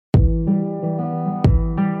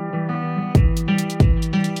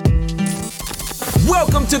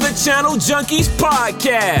to the Channel Junkies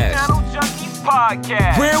Podcast.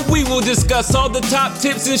 Where we will discuss all the top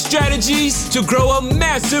tips and strategies to grow a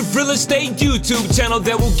massive real estate YouTube channel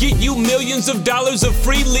that will get you millions of dollars of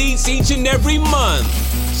free leads each and every month.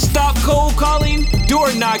 Stop cold calling,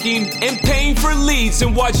 door knocking, and paying for leads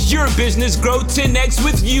and watch your business grow 10x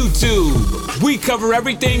with YouTube. We cover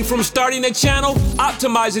everything from starting a channel,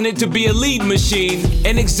 optimizing it to be a lead machine,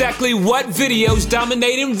 and exactly what videos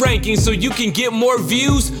dominate in rankings so you can get more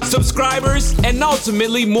views, subscribers, and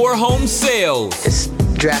ultimately more home sales. It's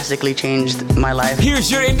drastically changed my life.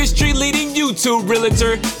 Here's your industry-leading YouTube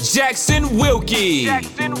realtor, Jackson Wilkie.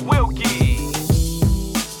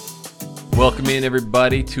 Welcome in,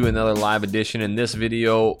 everybody, to another live edition. In this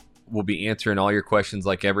video, we'll be answering all your questions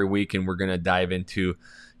like every week, and we're going to dive into,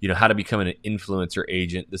 how to become an influencer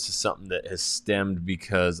agent. This is something that has stemmed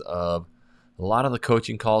because of a lot of the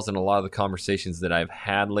coaching calls and a lot of the conversations that I've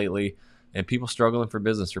had lately, and people struggling for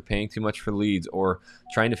business or paying too much for leads or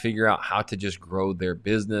trying to figure out how to just grow their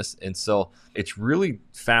business. And so it's really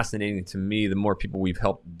fascinating to me, the more people we've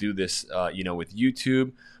helped do this, with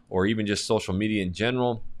YouTube or even just social media in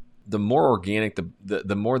general. The more organic,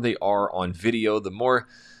 the more they are on video, the more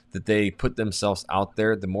that they put themselves out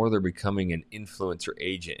there, the more they're becoming an influencer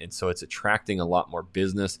agent. And so it's attracting a lot more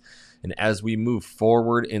business. And as we move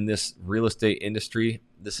forward in this real estate industry,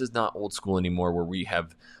 this is not old school anymore where we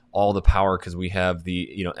have all the power because we have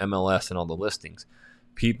the MLS and all the listings.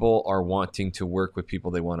 People are wanting to work with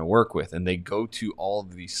people they want to work with, and they go to all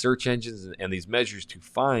of these search engines and these measures to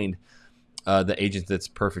find the agent that's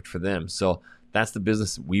perfect for them. So that's the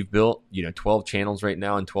business that we've built, 12 channels right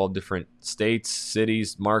now in 12 different states,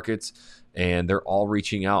 cities, markets, and they're all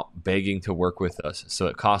reaching out, begging to work with us. So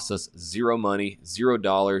it costs us zero money,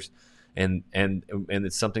 $0, and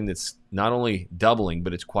it's something that's not only doubling,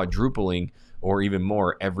 but it's quadrupling or even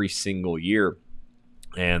more every single year.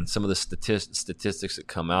 And some of the statistics that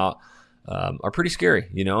come out are pretty scary,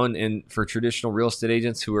 and for traditional real estate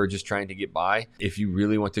agents who are just trying to get by, if you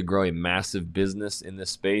really want to grow a massive business in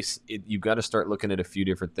this space, you've got to start looking at a few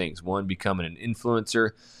different things. One, becoming an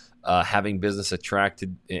influencer, having business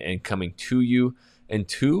attracted and coming to you. And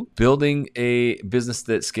two, building a business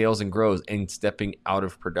that scales and grows and stepping out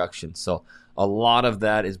of production. So a lot of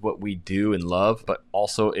that is what we do and love, but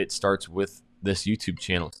also it starts with this YouTube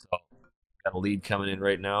channel. So got a lead coming in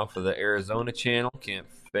right now for the Arizona channel. Can't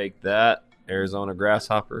fake that. Arizona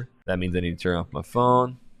Grasshopper. That means I need to turn off my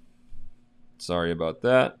phone. Sorry about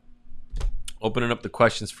that. Opening up the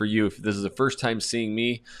questions for you. If this is the first time seeing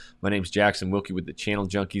me, my name's Jackson Wilkie with the Channel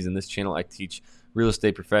Junkies. In this channel, I teach real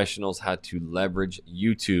estate professionals how to leverage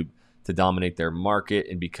YouTube to dominate their market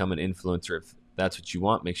and become an influencer. If that's what you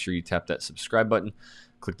want, make sure you tap that subscribe button.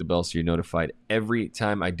 Click the bell so you're notified every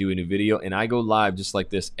time I do a new video. And I go live just like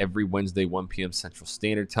this every Wednesday, 1 p.m. Central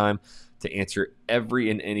Standard Time to answer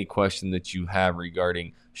every and any question that you have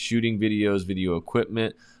regarding shooting videos, video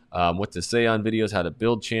equipment, what to say on videos, how to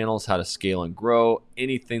build channels, how to scale and grow,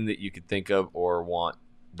 anything that you could think of or want.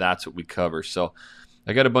 That's what we cover. So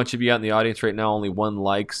I got a bunch of you out in the audience right now, only one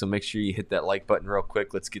like, so make sure you hit that like button real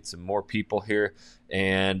quick. Let's get some more people here,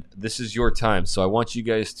 and this is your time. So I want you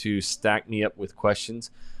guys to stack me up with questions.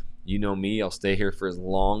 You know me, I'll stay here for as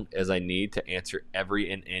long as I need to answer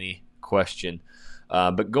every and any question.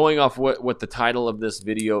 But going off what the title of this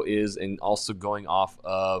video is, and also going off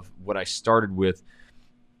of what I started with,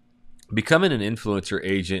 becoming an influencer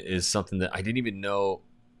agent is something that I didn't even know.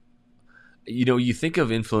 You think of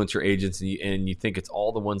influencer agents and you think it's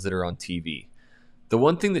all the ones that are on TV. The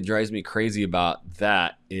one thing that drives me crazy about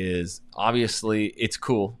that is obviously it's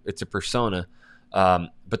cool. It's a persona,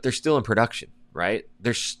 but they're still in production, right?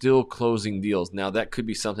 They're still closing deals. Now, that could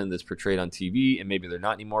be something that's portrayed on TV, and maybe they're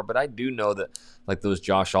not anymore, but I do know that like those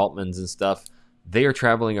Josh Altmans and stuff, they are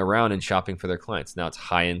traveling around and shopping for their clients. Now, it's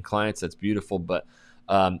high-end clients. That's beautiful, but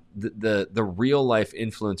the real-life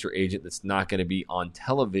influencer agent that's not going to be on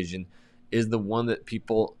television is the one that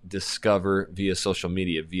people discover via social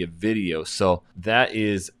media, via video. So that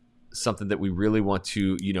is something that we really want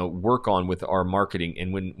to, work on with our marketing.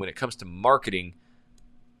 And when it comes to marketing,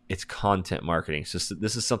 it's content marketing. So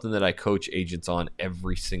this is something that I coach agents on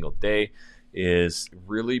every single day, is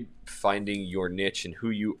really finding your niche and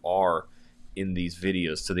who you are in these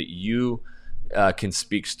videos so that you can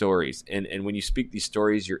speak stories. And when you speak these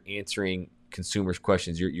stories, you're answering consumers'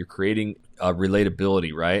 questions. You're creating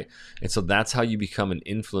relatability, right? And so that's how you become an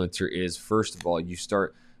influencer. Is first of all, you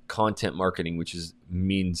start content marketing, which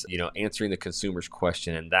means answering the consumer's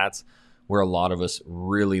question, and that's where a lot of us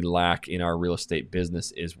really lack in our real estate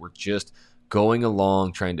business. Is we're just going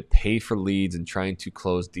along trying to pay for leads and trying to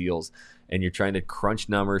close deals, and you're trying to crunch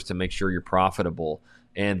numbers to make sure you're profitable.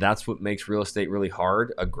 And that's what makes real estate really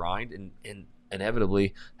hard, a grind. And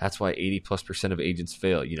inevitably, that's why 80+% of agents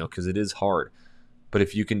fail, because it is hard. But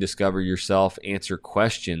if you can discover yourself, answer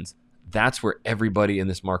questions, that's where everybody in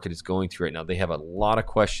this market is going to right now. They have a lot of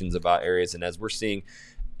questions about areas. And as we're seeing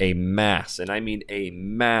a mass, and I mean a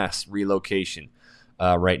mass relocation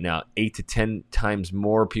right now, 8 to 10 times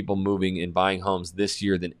more people moving and buying homes this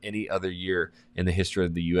year than any other year in the history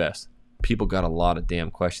of the U.S. People got a lot of damn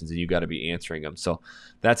questions, and you got to be answering them. So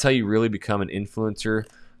that's how you really become an influencer.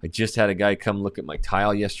 I just had a guy come look at my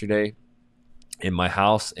tile yesterday in my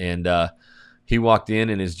house, and he walked in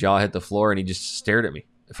and his jaw hit the floor, and he just stared at me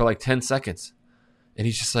for like 10 seconds. And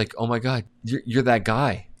he's just like, oh my God, you're that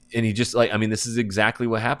guy. And he just like, I mean, this is exactly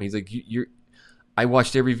what happened. He's like, I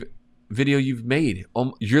watched every video you've made.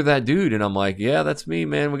 You're that dude. And I'm like, yeah, that's me,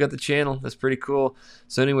 man. We got the channel. That's pretty cool.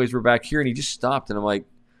 So anyways, we're back here, and he just stopped, and I'm like,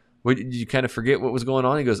 what, did you kind of forget what was going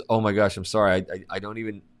on? He goes, oh my gosh, I'm sorry. I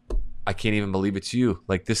can't even believe it's you.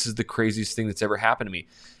 Like, this is the craziest thing that's ever happened to me.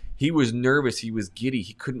 He was nervous. He was giddy.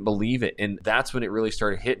 He couldn't believe it. And that's when it really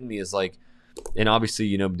started hitting me, is like, and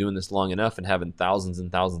obviously, doing this long enough and having thousands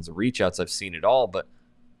and thousands of reach outs, I've seen it all. But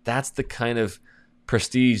that's the kind of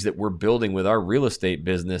prestige that we're building with our real estate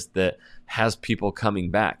business that has people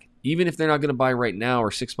coming back. Even if they're not going to buy right now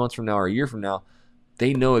or 6 months from now or a year from now,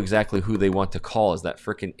 they know exactly who they want to call as that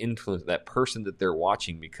freaking influencer, that person that they're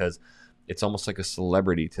watching, because it's almost like a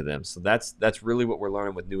celebrity to them. So that's really what we're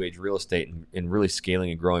learning with New Age real estate and really scaling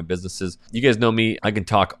and growing businesses. You guys know me. I can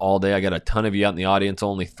talk all day. I got a ton of you out in the audience,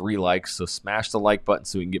 only 3 likes. So smash the like button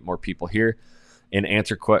so we can get more people here and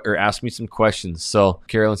ask me some questions. So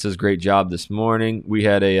Carolyn says, great job this morning. We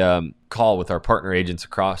had a call with our partner agents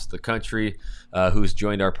across the country who's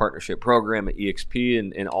joined our partnership program at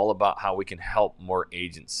EXP and all about how we can help more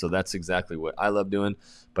agents. So that's exactly what I love doing.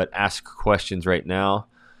 But ask questions right now.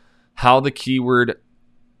 How the keyword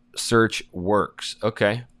search works.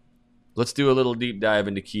 Okay, let's do a little deep dive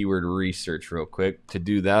into keyword research real quick. To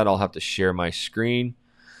do that, I'll have to share my screen.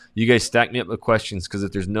 You guys stack me up with questions, because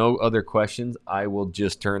if there's no other questions, I will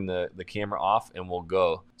just turn the camera off and we'll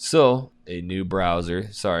go. So a new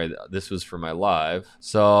browser. Sorry, this was for my live.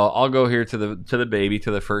 So I'll go here to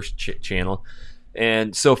the first channel.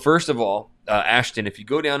 And so first of all, Ashton, if you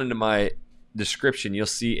go down into my description, you'll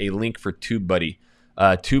see a link for TubeBuddy.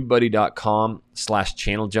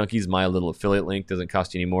 TubeBuddy.com/Channel Junkies. My little affiliate link doesn't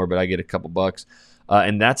cost you any more, but I get a couple bucks.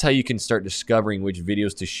 And that's how you can start discovering which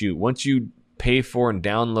videos to shoot. Once you pay for and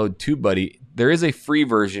download TubeBuddy, there is a free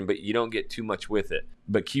version, but you don't get too much with it.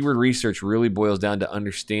 But keyword research really boils down to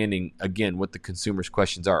understanding, again, what the consumer's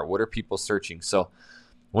questions are. What are people searching? So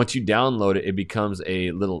once you download it, it becomes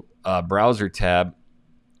a little browser tab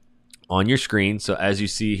on your screen. So as you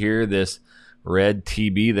see here, this red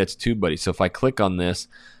TB, that's TubeBuddy. So if I click on this,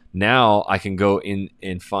 now I can go in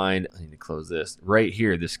and find, I need to close this, right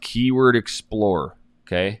here, this Keyword Explorer.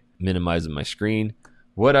 Okay, minimizing my screen.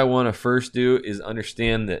 What I want to first do is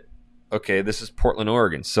understand that, okay, this is Portland,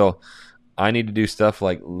 Oregon. So I need to do stuff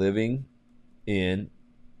like living in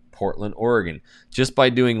Portland, Oregon. Just by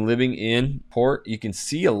doing living in Port, you can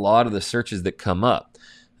see a lot of the searches that come up.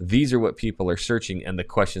 These are what people are searching and the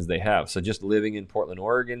questions they have. So just living in Portland,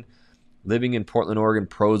 Oregon,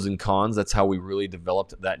 pros and cons. That's how we really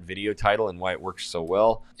developed that video title and why it works so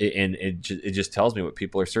well. It just tells me what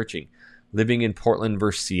people are searching. Living in Portland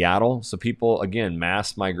versus Seattle. So people, again,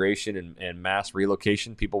 mass migration and mass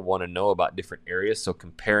relocation. People want to know about different areas. So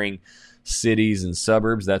comparing cities and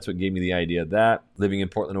suburbs, that's what gave me the idea of that. Living in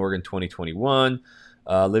Portland, Oregon 2021.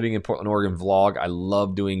 Living in Portland, Oregon vlog. I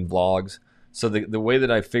love doing vlogs. So the way that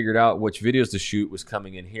I figured out which videos to shoot was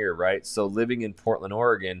coming in here, right? So living in Portland,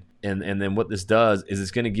 Oregon, and then what this does is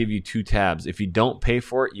it's going to give you 2 tabs. If you don't pay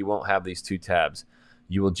for it, you won't have these 2 tabs.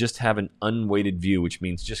 You will just have an unweighted view, which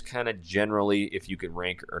means just kind of generally if you can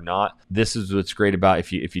rank or not. This is what's great about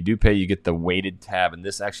if you do pay, you get the weighted tab, and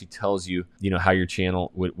this actually tells you, how your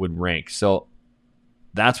channel would rank. So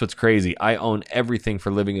that's what's crazy. I own everything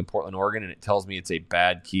for living in Portland, Oregon, and it tells me it's a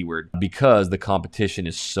bad keyword because the competition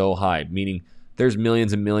is so high, meaning there's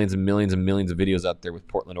millions and millions and millions and millions of videos out there with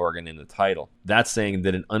Portland, Oregon in the title. That's saying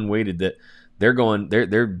that an unweighted, that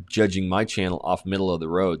they're judging my channel off middle of the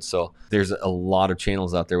road. So there's a lot of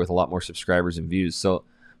channels out there with a lot more subscribers and views. So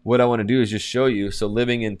what I want to do is just show you. So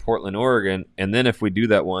living in Portland, Oregon, and then if we do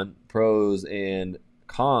that one, pros and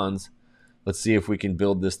cons, let's see if we can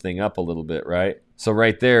build this thing up a little bit, right? So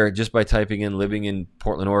right there, just by typing in living in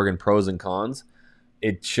Portland, Oregon, pros and cons,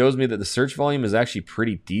 it shows me that the search volume is actually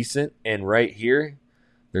pretty decent. And right here,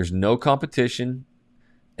 there's no competition.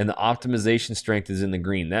 and the optimization strength is in the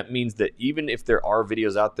green. That means that even if there are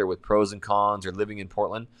videos out there with pros and cons or living in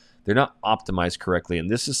Portland, they're not optimized correctly. And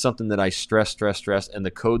this is something that I stress, and the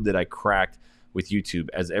code that I cracked with YouTube.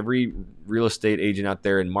 As every real estate agent out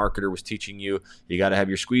there and marketer was teaching you, you got to have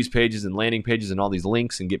your squeeze pages and landing pages and all these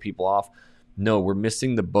links and get people off. No, we're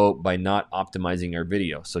missing the boat by not optimizing our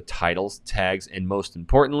video. So titles, tags, and most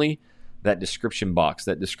importantly, that description box.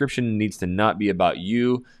 That description needs to not be about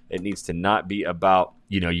you. It needs to not be about,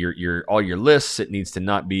 your all your lists. It needs to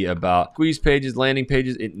not be about squeeze pages, landing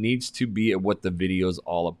pages. It needs to be what the video is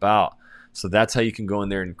all about. So that's how you can go in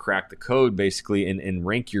there and crack the code basically and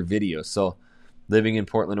rank your video. So living in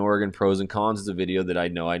Portland, Oregon, pros and cons is a video that I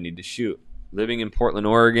know I need to shoot. Living in Portland,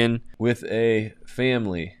 Oregon with a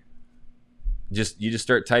family. You just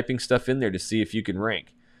start typing stuff in there to see if you can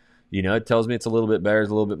rank. It tells me it's a little bit better, there's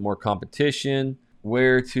a little bit more competition.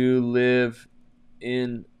 Where to live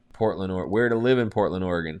in Portland, or where to live in Portland,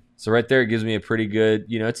 Oregon. So right there, it gives me a pretty good,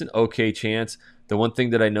 it's an okay chance. The one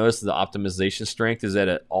thing that I noticed is the optimization strength is at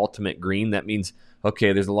an ultimate green. That means,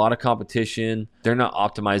 okay, there's a lot of competition. They're not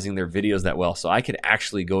optimizing their videos that well. So I could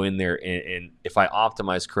actually go in there and if I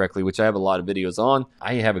optimize correctly, which I have a lot of videos on,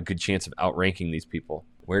 I have a good chance of outranking these people.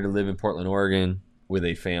 Where to live in Portland, Oregon with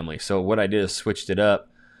a family. So what I did is switched it up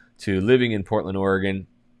to living in Portland, Oregon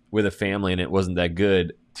with a family, and it wasn't that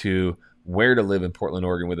good, to where to live in Portland,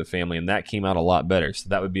 Oregon with a family, and that came out a lot better. So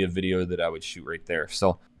that would be a video that I would shoot right there.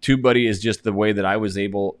 So TubeBuddy is just the way that I was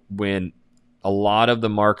able, when a lot of the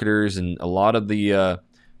marketers and a lot of the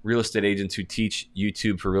real estate agents who teach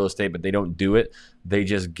YouTube for real estate, but they don't do it, they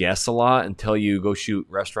just guess a lot and tell you go shoot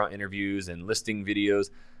restaurant interviews and listing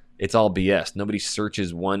videos. It's all BS. Nobody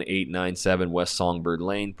searches 1897 West Songbird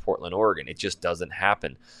Lane, Portland, Oregon. It just doesn't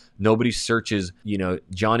happen. Nobody searches,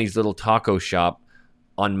 Johnny's Little Taco Shop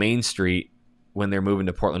on Main Street when they're moving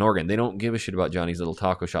to Portland, Oregon. They don't give a shit about Johnny's Little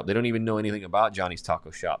Taco Shop. They don't even know anything about Johnny's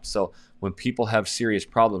Taco Shop. So when people have serious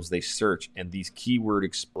problems, they search. And these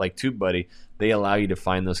keywords like TubeBuddy, they allow you to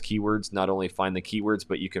find those keywords. Not only find the keywords,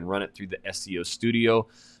 but you can run it through the SEO Studio.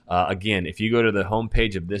 Again, if you go to the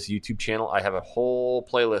homepage of this YouTube channel, I have a whole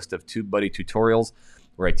playlist of TubeBuddy tutorials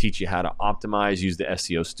where I teach you how to optimize, use the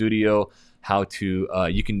SEO Studio, how to,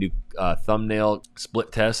 you can do thumbnail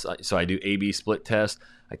split tests. So I do A/B split tests.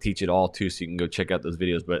 I teach it all too, so you can go check out those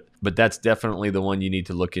videos. But that's definitely the one you need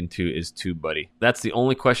to look into is TubeBuddy. That's the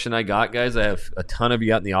only question I got, guys. I have a ton of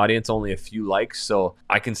you out in the audience, only a few likes, so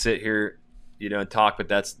I can sit here, and talk. But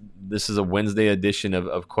this is a Wednesday edition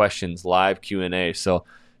of questions, live Q&A. So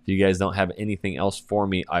if you guys don't have anything else for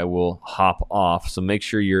me, I will hop off. So make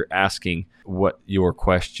sure you're asking what your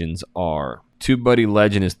questions are. TubeBuddy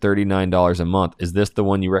Legend is $39 a month. Is this the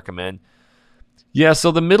one you recommend? Yeah,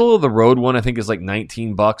 so the middle of the road one I think is like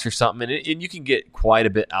 $19 or something, and you can get quite a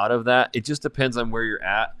bit out of that. It just depends on where you're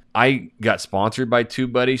at. I got sponsored by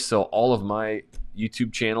TubeBuddy, so all of my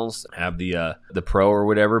YouTube channels have the Pro or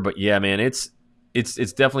whatever. But yeah, man, it's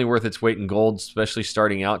definitely worth its weight in gold, especially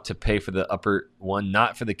starting out, to pay for the upper one,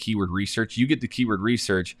 not for the keyword research. You get the keyword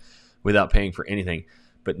research without paying for anything.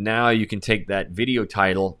 But now you can take that video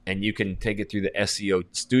title and you can take it through the SEO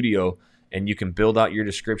Studio, and you can build out your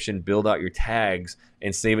description, build out your tags,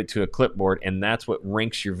 and save it to a clipboard. And that's what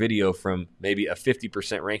ranks your video from maybe a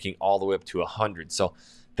 50% ranking all the way up to 100. So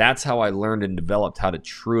that's how I learned and developed how to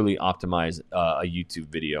truly optimize a YouTube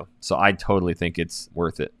video. So I totally think it's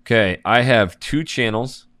worth it. Okay, I have 2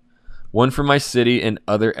 channels, one for my city and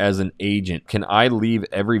other as an agent. Can I leave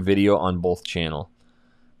every video on both channels?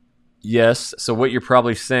 Yes. So what you're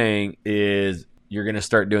probably saying is you're going to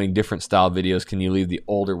start doing different style videos. Can you leave the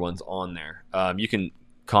older ones on there? You can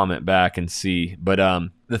comment back and see. But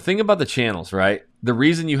the thing about the channels, right? The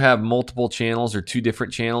reason you have multiple channels or 2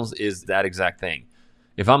 different channels is that exact thing.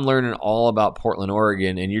 If I'm learning all about Portland,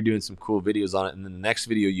 Oregon, and you're doing some cool videos on it, and then the next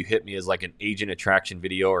video you hit me is like an agent attraction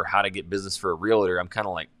video or how to get business for a realtor, I'm kind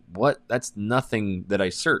of like, what? That's nothing that I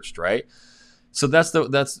searched, right? So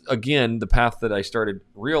that's again the path that I started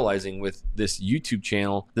realizing with this YouTube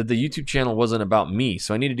channel, that the YouTube channel wasn't about me.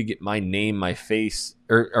 So I needed to get my name, my face,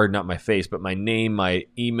 or not my face, but my name, my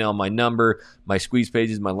email, my number, my squeeze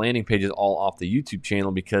pages, my landing pages all off the YouTube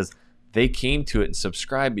channel, because they came to it and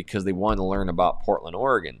subscribed because they wanted to learn about Portland,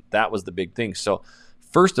 Oregon. That was the big thing. So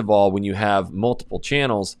first of all, when you have multiple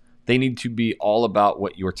channels, they need to be all about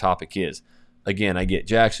what your topic is. Again, I get,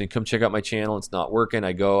 Jackson, come check out my channel. It's not working.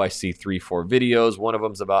 I go, I see 3-4 videos. One of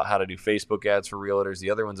them's about how to do Facebook ads for realtors.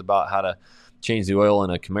 The other one's about how to change the oil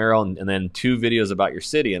in a Camaro. And then 2 videos about your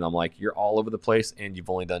city. And I'm like, you're all over the place and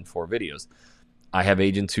you've only done 4 videos. I have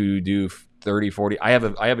agents who do 30, 40. I have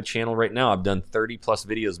a channel right now. I've done 30 plus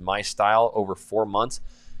videos, my style, over 4 months.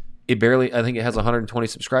 It barely, I think it has 120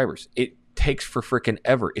 subscribers. It takes for freaking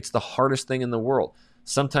ever. It's the hardest thing in the world.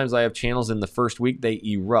 Sometimes I have channels in the first week, they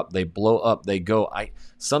erupt, they blow up, they go. I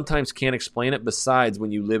sometimes can't explain it, besides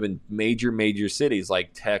when you live in major cities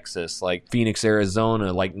like Texas, like Phoenix,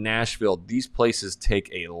 Arizona, like Nashville. These places take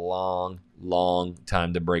a long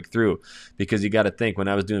time to break through, because you got to think, when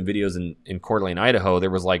I was doing videos in Coeur d'Alene, Idaho, there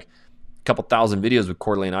was like a couple thousand videos with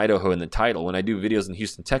Coeur d'Alene, Idaho in the title. When I do videos in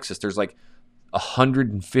Houston, Texas, there's like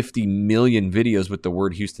 150 million videos with the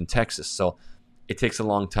word Houston, Texas. So it takes a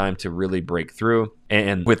long time to really break through.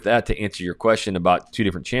 And with that, to answer your question about two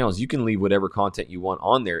different channels, you can leave whatever content you want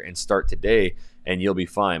on there and start today, and you'll be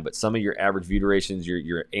fine. But some of your average view durations,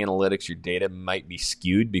 your analytics, your data might be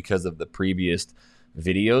skewed because of the previous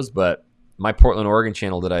videos. But my Portland, Oregon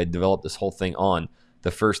channel that I developed this whole thing on,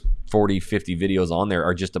 the first 40, 50 videos on there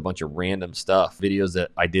are just a bunch of random stuff. Videos that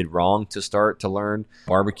I did wrong to start to learn,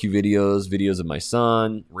 barbecue videos, videos of my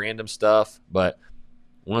son, random stuff. But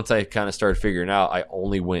once I kind of started figuring out, I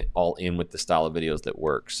only went all in with the style of videos that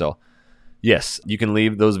work. So yes, you can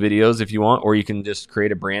leave those videos if you want, or you can just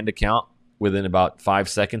create a brand account within about 5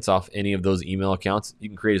 seconds off any of those email accounts. You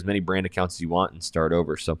can create as many brand accounts as you want and start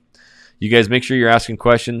over. So you guys make sure you're asking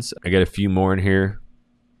questions. I got a few more in here.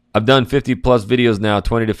 I've done 50 plus videos now,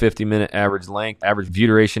 20 to 50 minute average length, average view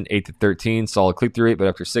duration 8 to 13, solid click-through rate, but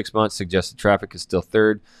after 6 months, suggested traffic is still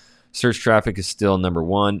third. Search traffic is still number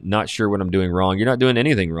one. Not sure what I'm doing wrong. You're not doing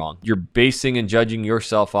anything wrong. You're basing and judging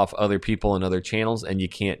yourself off other people and other channels, and you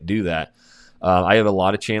can't do that. I have a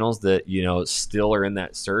lot of channels that, still are in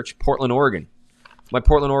that search. Portland, Oregon. My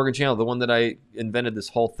Portland, Oregon channel, the one that I invented this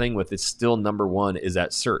whole thing with, is still number one, is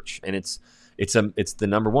at search. And it's the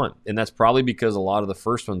number one. And that's probably because a lot of the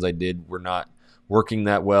first ones I did were not working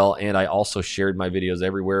that well. And I also shared my videos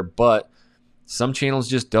everywhere. But some channels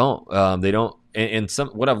just don't. They don't. And some,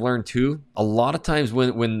 what I've learned too, a lot of times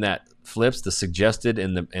when that flips, the suggested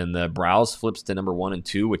and the browse flips to number 1 and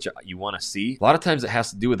 2, which you want to see, a lot of times it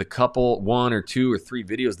has to do with a couple, 1 or 2 or 3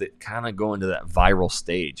 videos that kind of go into that viral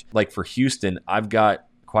stage. Like for Houston, I've got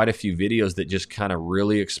quite a few videos that just kind of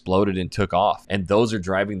really exploded and took off. And those are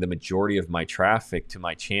driving the majority of my traffic to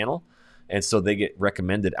my channel. And so they get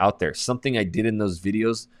recommended out there. Something I did in those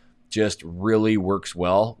videos just really works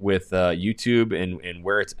well with YouTube and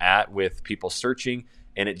where it's at with people searching,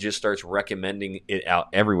 and it just starts recommending it out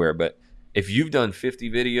everywhere. But if you've done 50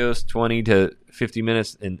 videos, 20 to 50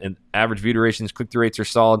 minutes, and average view durations, click-through rates are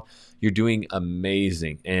solid, you're doing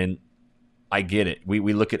amazing. And I get it.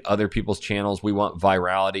 We look at other people's channels. We want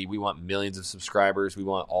virality. We want millions of subscribers. We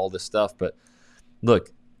want all this stuff. But look,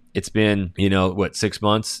 it's been, 6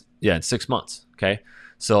 months? Yeah, it's 6 months, okay?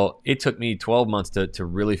 So it took me 12 months to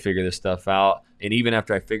really figure this stuff out. And even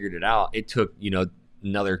after I figured it out, it took,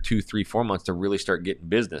 another 2, 3, 4 months to really start getting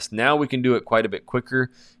business. Now we can do it quite a bit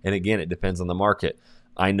quicker. And again, it depends on the market.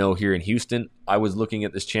 I know here in Houston, I was looking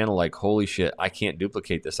at this channel like, holy shit, I can't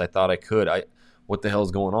duplicate this. I thought I could. What the hell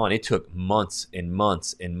is going on? It took months and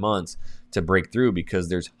months and months to break through because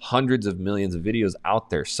there's hundreds of millions of videos out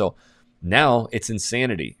there. So now it's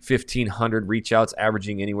insanity. 1,500 reach outs,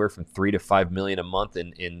 averaging anywhere from 3 to 5 million a month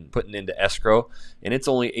in putting into escrow. And it's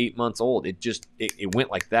only 8 months old. It went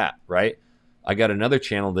like that, right? I got another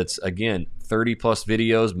channel that's, again, 30 plus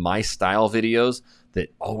videos, my style videos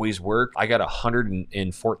that always work. I got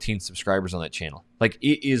 114 subscribers on that channel. Like,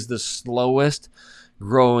 it is the slowest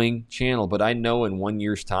growing channel, but I know in 1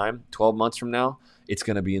 year's time, 12 months from now, it's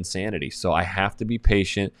going to be insanity. So I have to be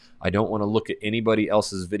patient. I don't want to look at anybody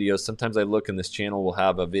else's videos. Sometimes I look and this channel will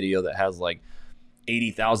have a video that has like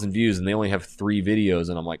 80,000 views and they only have 3 videos.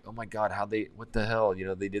 And I'm like, oh my God, what the hell?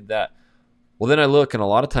 They did that. Well, then I look and a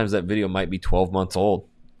lot of times that video might be 12 months old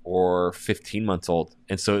or 15 months old.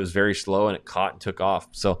 And so it was very slow and it caught and took off.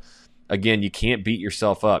 So again, you can't beat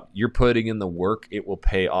yourself up. You're putting in the work. It will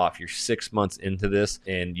pay off. You're 6 months into this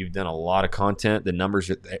and you've done a lot of content. The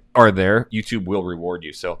numbers are there. YouTube will reward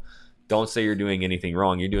you. So don't say you're doing anything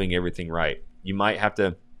wrong. You're doing everything right. You might have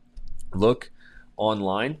to look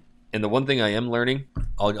online. And the one thing I am learning,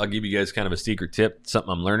 I'll give you guys kind of a secret tip, something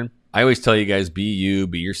I'm learning. I always tell you guys, be you,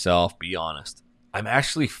 be yourself, be honest. I'm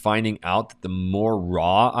actually finding out that the more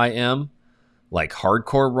raw I am, like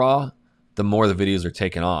hardcore raw, the more the videos are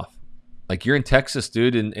taking off. Like, you're in Texas,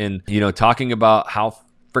 dude, and talking about how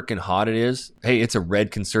freaking hot it is. Hey, it's a red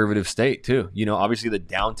conservative state too. Obviously the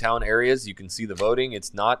downtown areas, you can see the voting.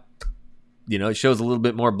 It's not, it shows a little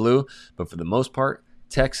bit more blue, but for the most part,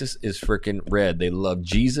 Texas is freaking red. They love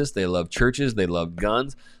Jesus. They love churches. They love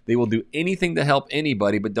guns. They will do anything to help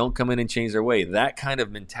anybody, but don't come in and change their way. That kind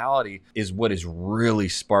of mentality is what is really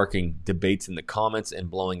sparking debates in the comments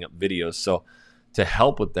and blowing up videos. So to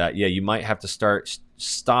help with that, yeah, you might have to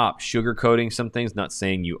stop sugarcoating some things, not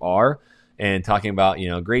saying you are, and talking about,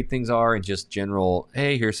 great things are and just general,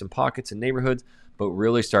 hey, here's some pockets and neighborhoods, but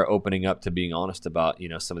really start opening up to being honest about,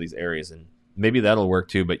 some of these areas. And maybe that'll work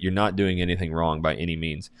too, but you're not doing anything wrong by any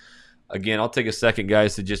means. Again, I'll take a second,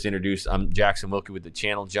 guys, to just introduce, I'm Jackson Wilkie with the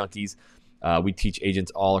Channel Junkies. We teach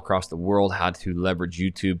agents all across the world how to leverage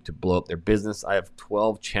YouTube to blow up their business. I have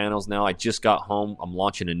 12 channels now. I just got home. I'm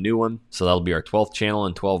launching a new one. So that'll be our 12th channel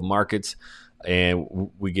in 12 markets. And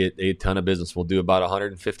we get a ton of business. We'll do about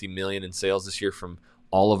 150 million in sales this year from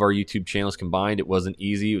all of our YouTube channels combined. It wasn't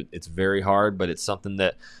easy. It's very hard, but it's something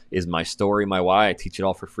that is my story, my why. I teach it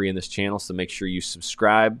all for free in this channel. So make sure you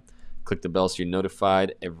subscribe. Click the bell so you're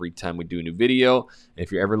notified every time we do a new video. And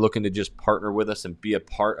if you're ever looking to just partner with us and be a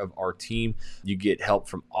part of our team, you get help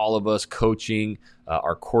from all of us, coaching,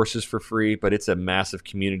 our courses for free. But it's a massive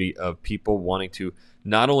community of people wanting to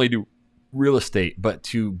not only do real estate, but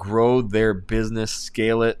to grow their business,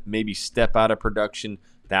 scale it, maybe step out of production.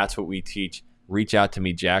 That's what we teach. Reach out to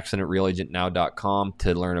me, Jackson@realagentnow.com,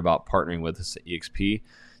 to learn about partnering with us at EXP,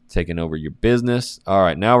 taking over your business. All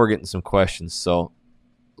right, now we're getting some questions. So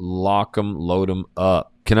lock them, load them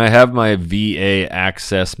up. Can I have my VA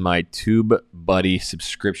access my TubeBuddy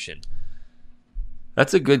subscription?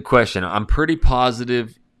 That's a good question. I'm pretty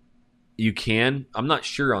positive you can. I'm not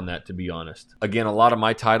sure on that, to be honest. Again, a lot of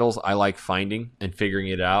my titles I like finding and figuring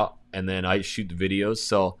it out, and then I shoot the videos.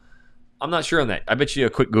 So I'm not sure on that. I bet you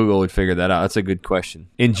a quick Google would figure that out. That's a good question.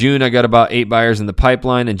 In June, I got about 8 buyers in the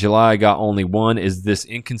pipeline. In July, I got only 1. Is this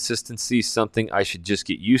inconsistency something I should just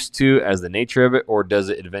get used to as the nature of it, or does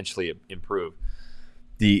it eventually improve?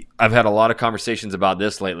 I've had a lot of conversations about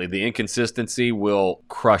this lately. The inconsistency will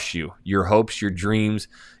crush you. Your hopes, your dreams.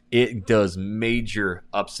 It does major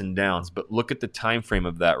ups and downs, but look at the time frame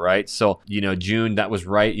of that, right? So, June, that was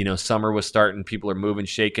right. Summer was starting. People are moving,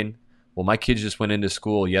 shaking. Well, my kids just went into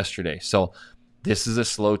school yesterday. So this is a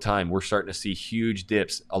slow time. We're starting to see huge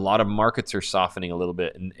dips. A lot of markets are softening a little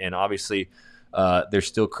bit. And obviously, they're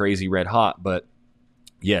still crazy red hot. But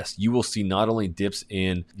yes, you will see not only dips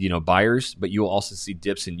in, buyers, but you will also see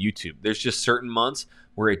dips in YouTube. There's just certain months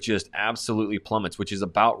where it just absolutely plummets, which is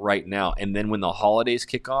about right now. And then when the holidays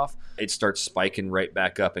kick off, it starts spiking right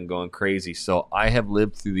back up and going crazy. So I have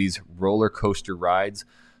lived through these roller coaster rides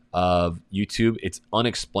of YouTube. It's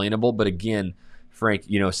unexplainable, but again, Frank,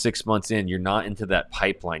 6 months in, you're not into that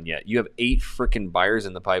pipeline yet. You have 8 freaking buyers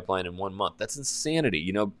in the pipeline in 1 month. That's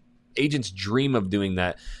insanity. Agents dream of doing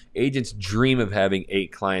that. Agents dream of having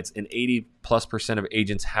 8 clients, and 80+% of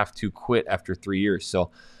agents have to quit after 3 years.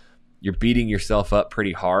 So you're beating yourself up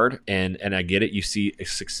pretty hard, and I get it. You see a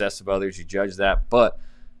success of others, you judge that, but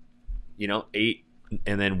 8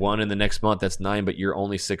 and then 1 in the next month, that's 9, but you're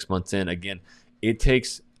only 6 months in. Again, it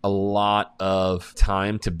takes a lot of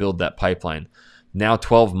time to build that pipeline. Now,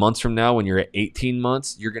 12 months from now, when you're at 18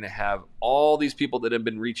 months, you're going to have all these people that have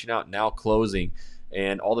been reaching out now closing,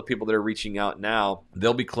 and all the people that are reaching out now,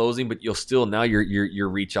 they'll be closing, but you'll still, now your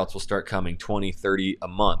reach outs will start coming 20, 30 a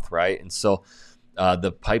month, right? And so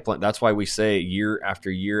the pipeline, that's why we say year after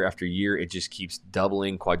year after year, it just keeps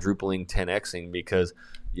doubling, quadrupling, 10xing, because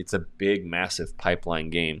it's a big, massive pipeline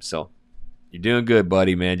game. So you're doing good,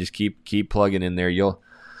 buddy, man. Just keep plugging in there.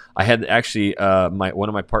 I had actually one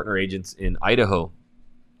of my partner agents in Idaho.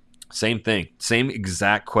 Same thing, same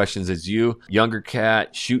exact questions as you. Younger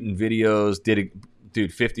cat, shooting videos, did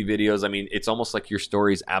 50 videos. I mean, it's almost like your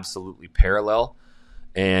story is absolutely parallel.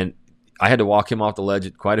 And I had to walk him off the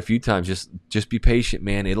ledge quite a few times. Just be patient,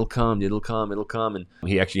 man. It'll come. And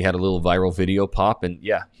he actually had a little viral video pop, and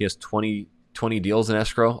yeah, he has 20 deals in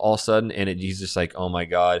escrow all of a sudden, and he's just like, oh my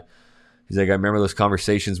God. He's like, I remember those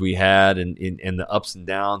conversations we had and the ups and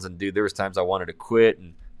downs. And dude, there was times I wanted to quit.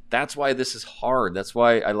 And that's why this is hard. That's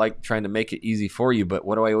why I like trying to make it easy for you. But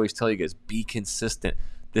what do I always tell you guys? Be consistent.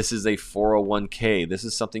 This is a 401k. This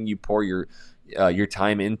is something you pour your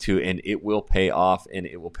time into, and it will pay off, and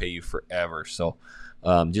it will pay you forever. So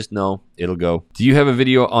just know it'll go. Do you have a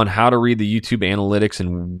video on how to read the YouTube analytics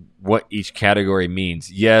and what each category means?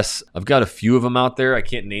 Yes, I've got a few of them out there. I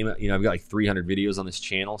can't name it. I've got like 300 videos on this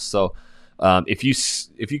channel. So if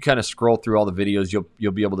you kind of scroll through all the videos,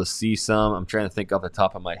 you'll be able to see some. I'm trying to think off the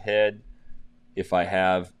top of my head if I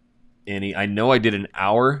have any. I know I did an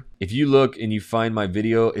hour. If you look and you find my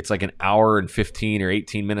video, it's like an hour and 15 or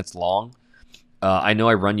 18 minutes long. I know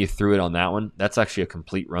I run you through it on that one. That's actually a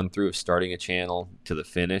complete run through of starting a channel to the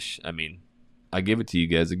finish. I mean, I give it to you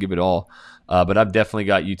guys. I give it all. But I've definitely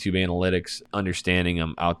got YouTube analytics understanding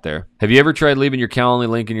them out there. Have you ever tried leaving your Calendly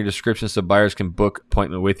link in your description so buyers can book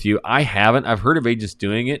appointment with you? I haven't. I've heard of agents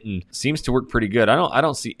doing it and it seems to work pretty good. I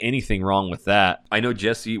don't see anything wrong with that. I know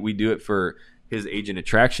Jesse, we do it for his agent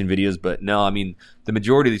attraction videos, but no, I mean, the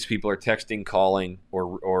majority of these people are texting, calling,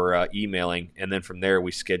 or emailing, and then from there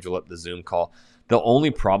we schedule up the Zoom call. The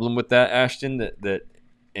only problem with that, Ashton, that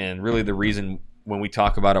and really the reason when we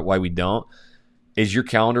talk about it why we don't, is your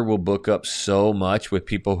calendar will book up so much with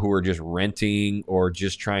people who are just renting or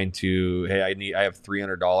just trying to, hey, I have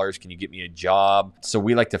 $300. Can you get me a job? So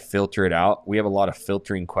we like to filter it out. We have a lot of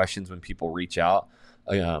filtering questions when people reach out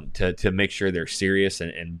to make sure they're serious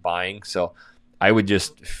and buying. So I would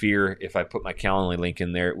just fear if I put my Calendly link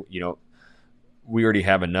in there, we already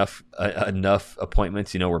have enough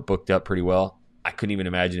appointments, we're booked up pretty well. I couldn't even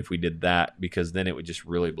imagine if we did that because then it would just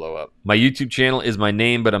really blow up. My YouTube channel is my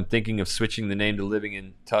name, but I'm thinking of switching the name to Living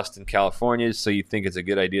in Tustin, California. So you think it's a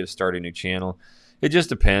good idea to start a new channel? It just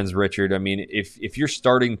depends, Richard. I mean, if you're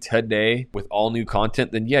starting today with all new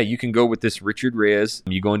content, then yeah, you can go with this Richard Reyes.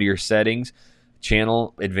 You go into your settings,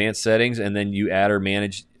 channel, advanced settings, and then you add or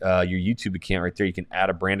manage your YouTube account right there. You can add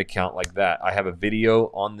a brand account like that. I have a video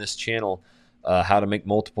on this channel, how to make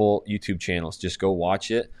multiple YouTube channels. Just go watch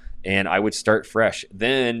it. And I would start fresh.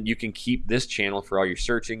 Then you can keep this channel for all your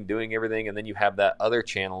searching, doing everything, and then you have that other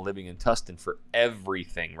channel, Living in Tustin, for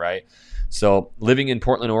everything, right? So living in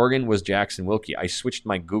Portland, Oregon was Jackson Wilkie. I switched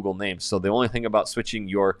my Google name. So the only thing about switching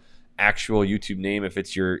your actual YouTube name, if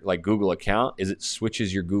it's your Google account, is it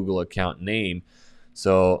switches your Google account name.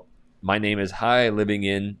 So my name is Living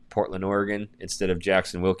in Portland, Oregon, instead of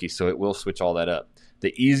Jackson Wilkie. So it will switch all that up.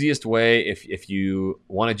 The easiest way, if you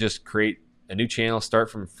want to just create a new channel,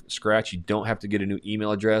 start from scratch. You don't have to get a new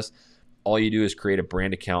email address. All you do is create a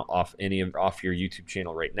brand account off your YouTube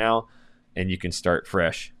channel right now, and you can start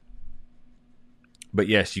fresh. But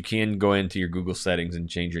yes, you can go into your Google settings and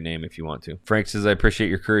change your name if you want to. Frank says, I appreciate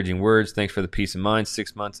your encouraging words. Thanks for the peace of mind.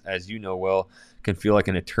 6 months, as you know well, can feel like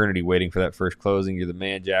an eternity waiting for that first closing. You're the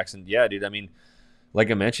man, Jackson. Yeah, dude. I mean, like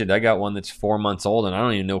I mentioned, I got one that's 4 months old, and I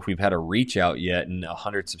don't even know if we've had a reach out yet and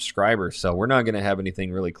 100 subscribers. So we're not going to have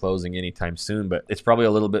anything really closing anytime soon, but it's probably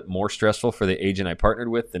a little bit more stressful for the agent I partnered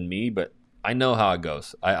with than me, but I know how it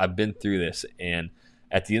goes. I've been through this, and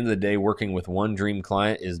at the end of the day, working with one dream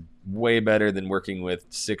client is way better than working with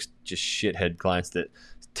 6 just shithead clients that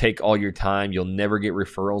take all your time. You'll never get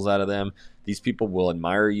referrals out of them. These people will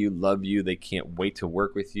admire you, love you. They can't wait to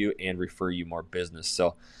work with you and refer you more business.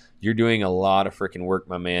 So you're doing a lot of freaking work,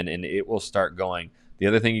 my man, and it will start going. The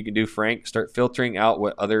other thing you can do, Frank, start filtering out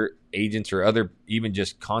what other agents or other even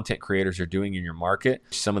just content creators are doing in your market.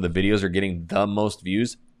 Some of the videos are getting the most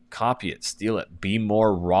views. Copy it, steal it, be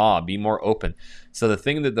more raw, be more open. So the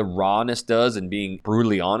thing that the rawness does and being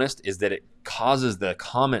brutally honest is that it causes the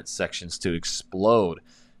comment sections to explode.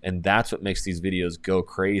 And that's what makes these videos go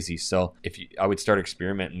crazy. So I would start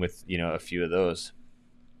experimenting with, a few of those.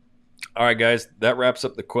 All right, guys, that wraps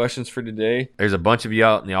up the questions for today. There's a bunch of you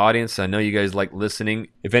out in the audience. I know you guys like listening.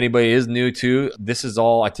 If anybody is new to, this is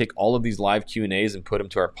all, I take all of these live Q&As and put them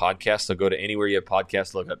to our podcast. So go to anywhere you have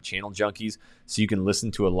podcasts, look up Channel Junkies, so you can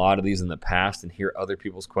listen to a lot of these in the past and hear other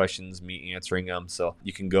people's questions, me answering them. So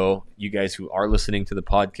you can go, you guys who are listening to the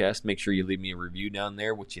podcast, make sure you leave me a review down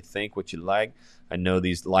there, what you think, what you like. I know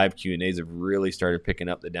these live Q&As have really started picking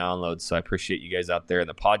up the downloads, so I appreciate you guys out there in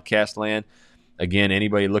the podcast land. Again,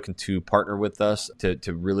 anybody looking to partner with us to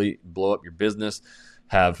really blow up your business,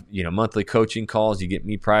 have monthly coaching calls. You get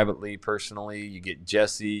me privately, personally. You get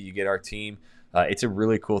Jesse. You get our team. It's a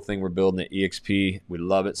really cool thing we're building at EXP. We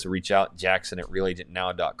love it. So reach out,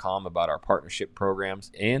 Jackson@realagentnow.com, about our partnership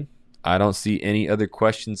programs. And I don't see any other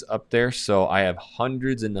questions up there. So I have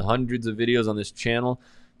hundreds and hundreds of videos on this channel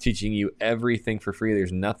teaching you everything for free.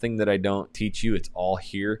 There's nothing that I don't teach you. It's all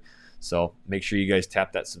here. So make sure you guys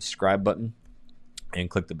tap that subscribe button and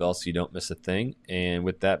click the bell so you don't miss a thing. And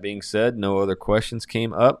with that being said, no other questions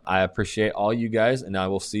came up. I appreciate all you guys, and I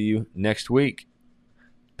will see you next week.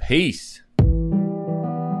 Peace.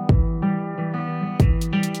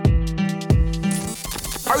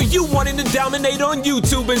 Are you wanting to dominate on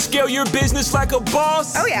YouTube and scale your business like a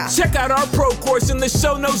boss? Oh, yeah. Check out our pro course in the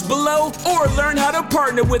show notes below, or learn how to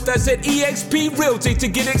partner with us at eXp Realty to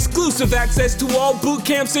get exclusive access to all boot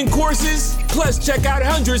camps and courses. Plus, check out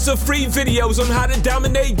hundreds of free videos on how to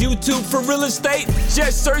dominate YouTube for real estate.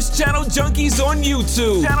 Just search Channel Junkies on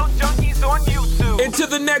YouTube. Channel Junkies on YouTube. Until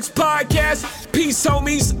the next podcast, peace,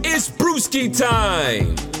 homies. It's Brewski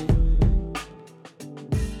time.